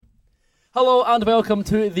Hello and welcome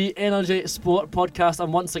to the Energy Sport Podcast.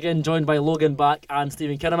 I'm once again joined by Logan Back and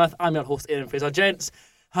Stephen Kinnemith. I'm your host, Aaron Fraser. Gents,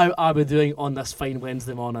 how are we doing on this fine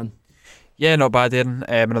Wednesday morning? Yeah, not bad, Aaron.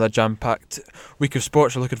 Another jam-packed week of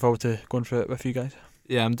sports. We're looking forward to going through it with you guys.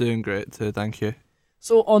 Yeah, I'm doing great too, thank you.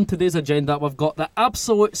 So on today's agenda, we've got the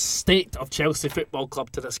absolute state of Chelsea Football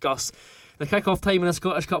Club to discuss. The kick-off time in the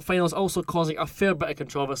Scottish Cup final is also causing a fair bit of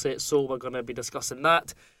controversy, so we're going to be discussing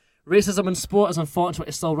that. Racism in sport is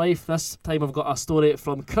unfortunately still rife. This time we've got a story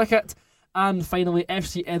from cricket. And finally,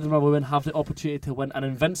 FC Edinburgh women have the opportunity to win an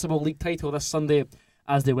invincible league title this Sunday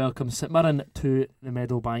as they welcome St Mirren to the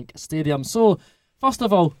Meadowbank Stadium. So, first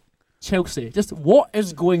of all, Chelsea. Just what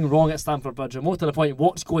is going wrong at Stamford Bridge? And more to the point,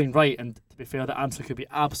 what's going right? And to be fair, the answer could be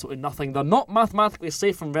absolutely nothing. They're not mathematically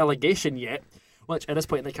safe from relegation yet, which at this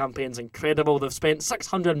point in the campaign is incredible. They've spent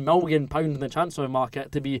 £600 million in the transfer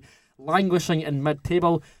market to be languishing in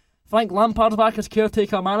mid-table. Frank Lampard's back as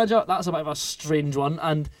caretaker manager. That's a bit of a strange one,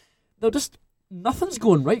 and they're just nothing's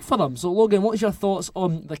going right for them. So, Logan, what's your thoughts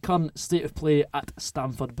on the current state of play at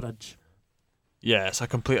Stamford Bridge? Yeah, it's a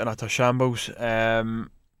complete and utter shambles. Sitting,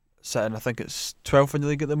 I think it's 12th in the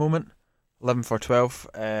league at the moment, 11 for 12,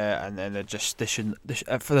 and then they should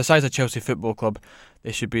for the size of Chelsea Football Club,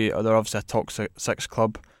 they're obviously a top six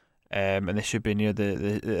club, and they should be near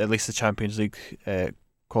the at least the Champions League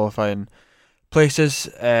qualifying places,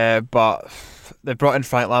 but they brought in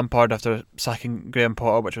Frank Lampard after sacking Graham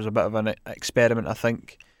Potter, which was a bit of an experiment, I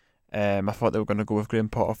think. I thought they were going to go with Graham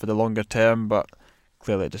Potter for the longer term, but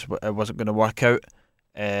clearly it wasn't going to work out.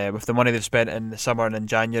 With the money they've spent in the summer and in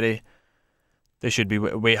January, they should be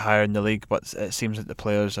way higher in the league, but it seems that the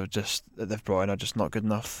players that they've brought in are just not good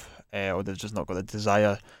enough, or they've just not got the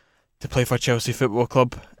desire to play for Chelsea Football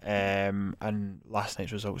Club. And last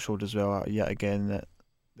night's result showed as well, yet again, that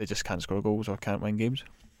they just can't score goals or can't win games.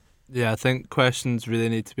 Yeah, I think questions really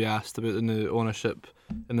need to be asked about the new ownership.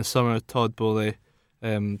 In the summer, Todd Boehly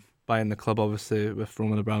buying the club, obviously, with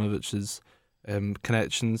Roman Abramovich's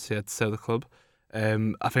connections. He had to sell the club.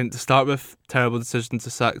 I think to start with, terrible decision to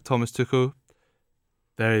sack Thomas Tuchel.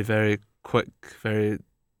 Very, very quick, very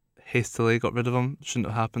hastily got rid of him. Shouldn't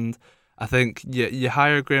have happened. I think you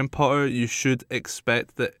hire Graham Potter, you should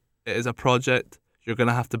expect that it is a project. You're going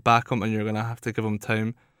to have to back him and you're going to have to give him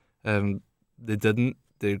time. They didn't.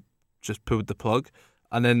 They just pulled the plug.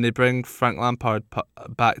 And then they bring Frank Lampard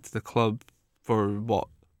back to the club for what?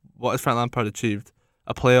 What has Frank Lampard achieved?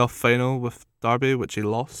 A playoff final with Derby, which he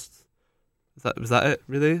lost. Was that it,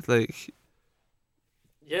 really?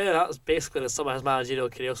 Yeah, that's basically the sum of his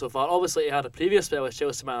managerial career so far. Obviously, he had a previous spell as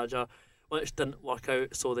Chelsea manager, which didn't work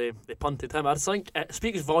out, so they punted him. I think it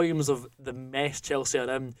speaks volumes of the mess Chelsea are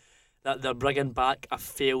in, that they're bringing back a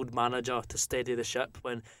failed manager to steady the ship,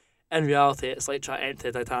 when in reality it's like trying to empty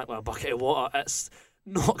the Titanic with a bucket of water. It's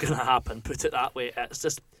not going to happen, put it that way. It's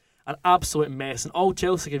just an absolute mess, and all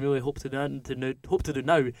Chelsea can really hope to do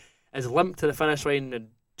now is limp to the finish line and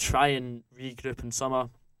try and regroup in summer.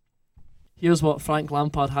 Here's what Frank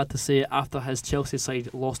Lampard had to say after his Chelsea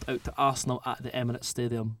side lost out to Arsenal at the Emirates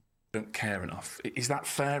Stadium. Don't care enough. Is that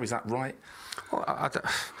fair? Is that right? Well,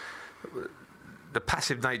 the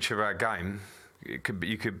passive nature of our game, you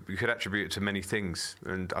could attribute it to many things,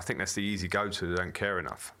 and I think that's the easy go-to. They don't care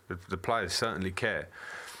enough. The players certainly care,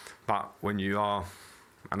 but when you are,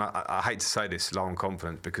 and I hate to say this, low on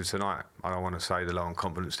confidence, because tonight I don't want to say the low on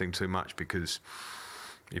confidence thing too much, because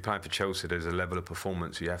you're playing for Chelsea, there's a level of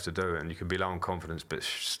performance you have to do, and you can be low on confidence but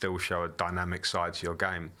still show a dynamic side to your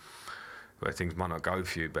game where things might not go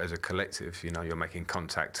for you, but as a collective, you're making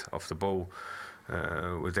contact off the ball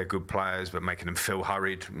with their good players, but making them feel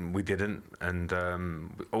hurried. We didn't, and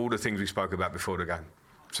all the things we spoke about before the game.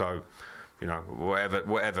 So,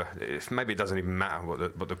 whatever. Maybe it doesn't even matter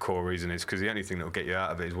what the core reason is, because the only thing that will get you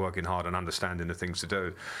out of it is working hard and understanding the things to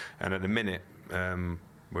do. And at the minute,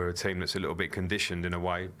 we're a team that's a little bit conditioned in a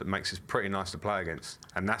way, but makes it pretty nice to play against.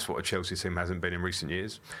 And that's what a Chelsea team hasn't been in recent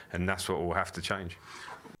years, and that's what will have to change.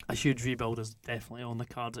 A huge rebuild is definitely on the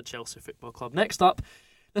cards at Chelsea Football Club. Next up,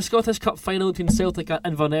 the Scottish Cup final between Celtic and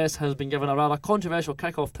Inverness has been given a rather controversial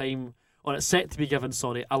kick-off time, or it's set to be given,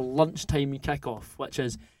 a lunchtime kick-off, which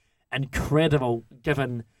is incredible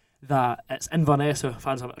given that it's Inverness who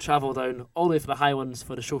fans have to travel down all the way for the Highlands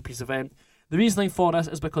for the showpiece event. The reasoning for this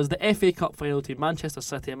is because the FA Cup final between Manchester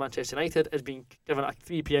City and Manchester United is being given a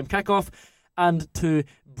 3 p.m. kick-off, and to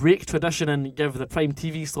break tradition and give the prime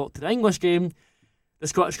TV slot to the English game, the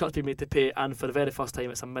Scottish Cup's been made to pay, and for the very first time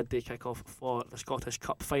it's a midday kick-off for the Scottish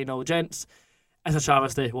Cup final. Gents, it's a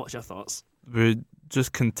travesty. What's your thoughts? We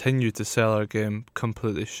just continue to sell our game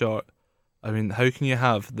completely short. I mean, how can you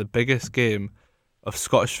have the biggest game of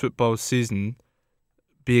Scottish football season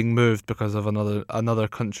being moved because of another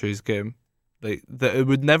country's game. Like that, it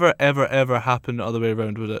would never ever happen the other way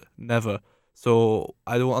around, would it? Never. So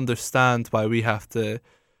I don't understand why we have to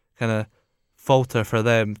kind of falter for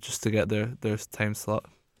them just to get their time slot.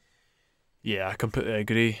 Yeah, I completely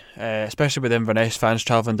agree. Especially with Inverness fans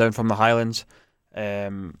travelling down from the Highlands,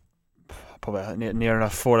 probably near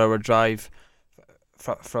enough 4-hour drive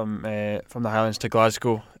from the Highlands to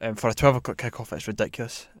Glasgow. For a 12 o'clock kickoff, it's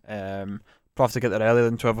ridiculous. Probably have to get there earlier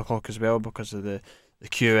than 12 o'clock as well because of the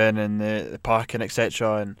queuing and the parking,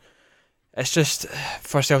 etc. And it's just,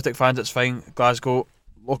 for Celtic fans, it's fine. Glasgow,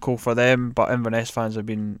 local for them, but Inverness fans have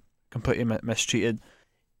been completely mistreated.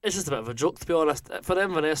 It's just a bit of a joke, to be honest. For the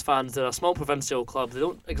Inverness fans, they're a small provincial club. They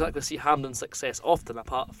don't exactly see Hampden's success often,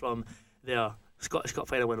 apart from their Scottish Cup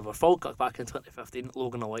final win over Falkirk back in 2015.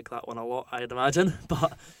 Logan will like that one a lot, I'd imagine.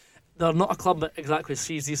 But they're not a club that exactly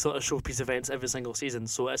sees these sort of showpiece events every single season.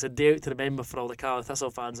 So it's a day out to remember for all the Cardiff Thistle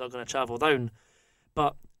fans that are going to travel down.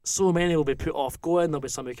 But so many will be put off going. There'll be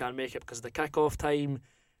some who can't make it because of the kick-off time,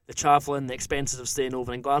 the travelling, the expenses of staying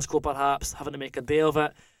over in Glasgow perhaps, having to make a day of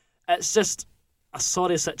it. It's just a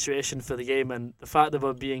sorry situation for the game, and the fact that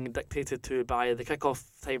we're being dictated to by the kick-off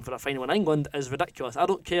time for a final in England is ridiculous. I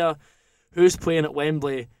don't care who's playing at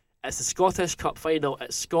Wembley. It's the Scottish Cup final.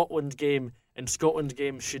 It's Scotland's game, and Scotland's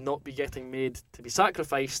game should not be getting made to be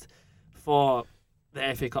sacrificed for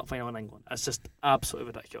the FA Cup final in England. It's just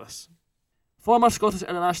absolutely ridiculous. Former Scottish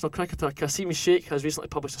international cricketer Kasim Sheikh has recently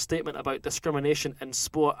published a statement about discrimination in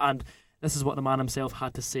sport, and this is what the man himself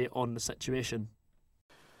had to say on the situation.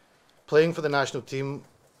 Playing for the national team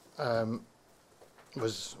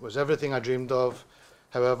was everything I dreamed of.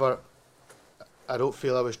 However, I don't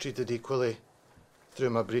feel I was treated equally through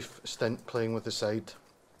my brief stint playing with the side.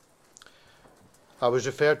 I was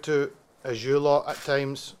referred to as you lot at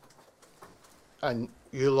times, and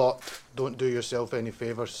you lot don't do yourself any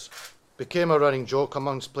favours. Became a running joke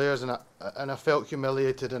amongst players, and I felt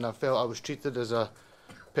humiliated, and I felt I was treated as a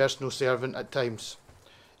personal servant at times.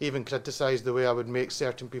 Even criticised the way I would make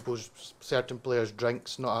certain players'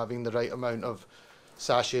 drinks, not having the right amount of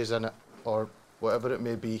sachets in it, or whatever it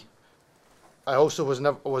may be. I also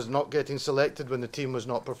was not getting selected when the team was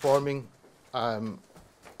not performing. When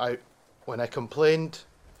I complained,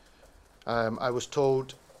 I was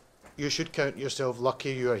told, "You should count yourself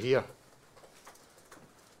lucky you are here,"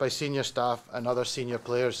 by senior staff and other senior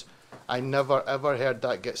players. I never ever heard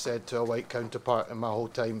that get said to a white counterpart in my whole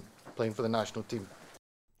time playing for the national team.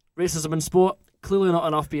 Racism in sport, clearly not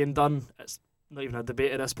enough being done. It's not even a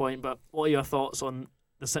debate at this point, but what are your thoughts on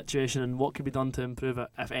the situation and what could be done to improve it,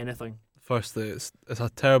 if anything? Firstly, it's a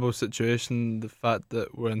terrible situation. The fact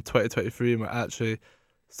that we're in 2023 and we're actually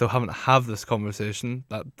still having to have this conversation,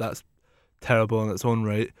 that's terrible in its own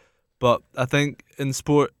right. But I think in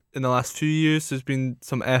sport in the last few years there's been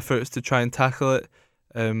some efforts to try and tackle it.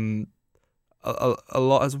 A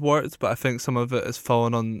lot has worked, but I think some of it has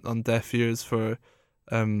fallen on deaf ears for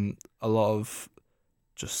a lot of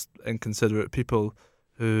just inconsiderate people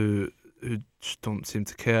who just don't seem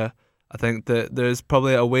to care. I think that there's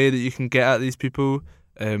probably a way that you can get at these people,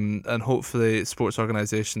 and hopefully sports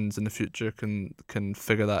organisations in the future can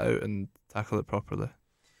figure that out and tackle it properly.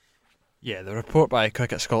 Yeah, the report by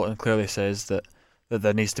Cricket Scotland clearly says that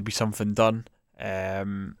there needs to be something done,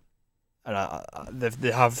 and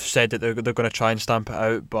they have said that they're going to try and stamp it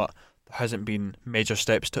out, but there hasn't been major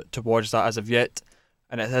steps towards that as of yet.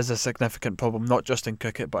 And it is a significant problem, not just in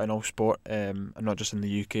cricket but in all sport, and not just in the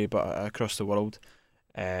UK but across the world.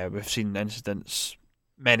 We've seen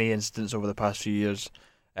many incidents over the past few years.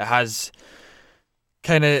 It has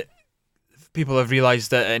people have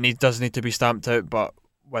realised that it does need to be stamped out, but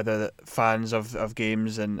whether fans of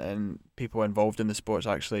games and people involved in the sports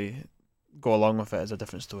actually go along with it is a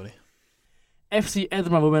different story. FC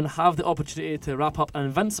Edinburgh women have the opportunity to wrap up an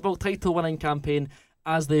invincible title-winning campaign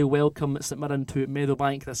as they welcome St Mirren to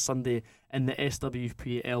Meadowbank this Sunday in the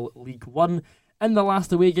SWPL League One. In the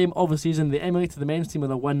last away game of the season, they emulated the men's team with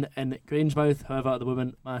a win in Grangemouth. However, the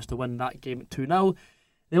women managed to win that game 2-0.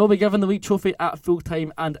 They will be given the league trophy at full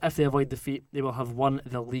time, and if they avoid defeat, they will have won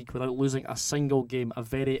the league without losing a single game. A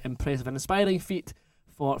very impressive and inspiring feat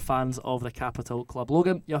for fans of the capital club.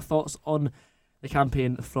 Logan, your thoughts on the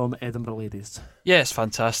campaign from Edinburgh ladies? Yeah, it's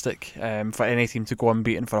fantastic. For any team to go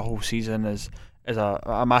unbeaten for a whole season is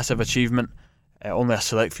a massive achievement. Only a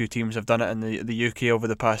select few teams have done it in the UK over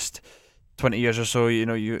the past 20 years or so.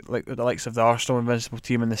 You like the likes of the Arsenal Invincible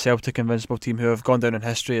team and the Celtic Invincible team, who have gone down in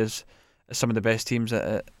history as some of the best teams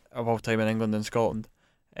of all time in England and Scotland.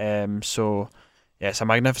 So yeah, it's a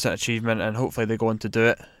magnificent achievement, and hopefully they go on to do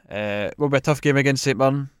it. It will be a tough game against St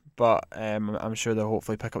Mirren, but I'm sure they'll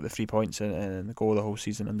hopefully pick up the 3 points and go the whole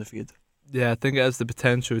season undefeated. Yeah, I think it has the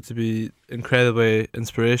potential to be incredibly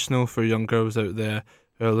inspirational for young girls out there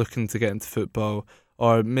who are looking to get into football,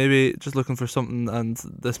 or maybe just looking for something, and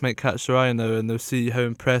this might catch their eye now and they'll see how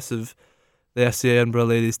impressive the FCA Edinburgh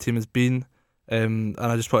ladies team has been, and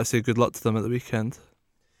I just want to say good luck to them at the weekend.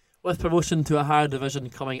 With promotion to a higher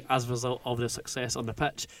division coming as a result of their success on the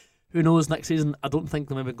pitch, who knows next season? I don't think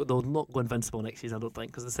they'll not go invincible next season, I don't think,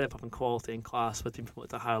 because they step up in quality and class with being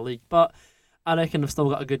promoted to a higher league, but I reckon they've still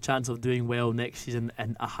got a good chance of doing well next season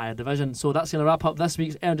in a higher division. So that's going to wrap up this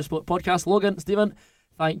week's Energy Sport podcast. Logan, Stephen,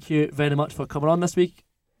 thank you very much for coming on this week.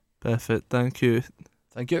 Perfect, thank you.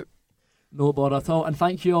 Thank you. No bother at all, and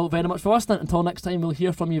thank you all very much for listening. Until next time, we'll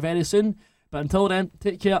hear from you very soon, but until then,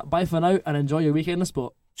 take care, bye for now, and enjoy your weekend of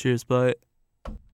sport. Cheers, bye.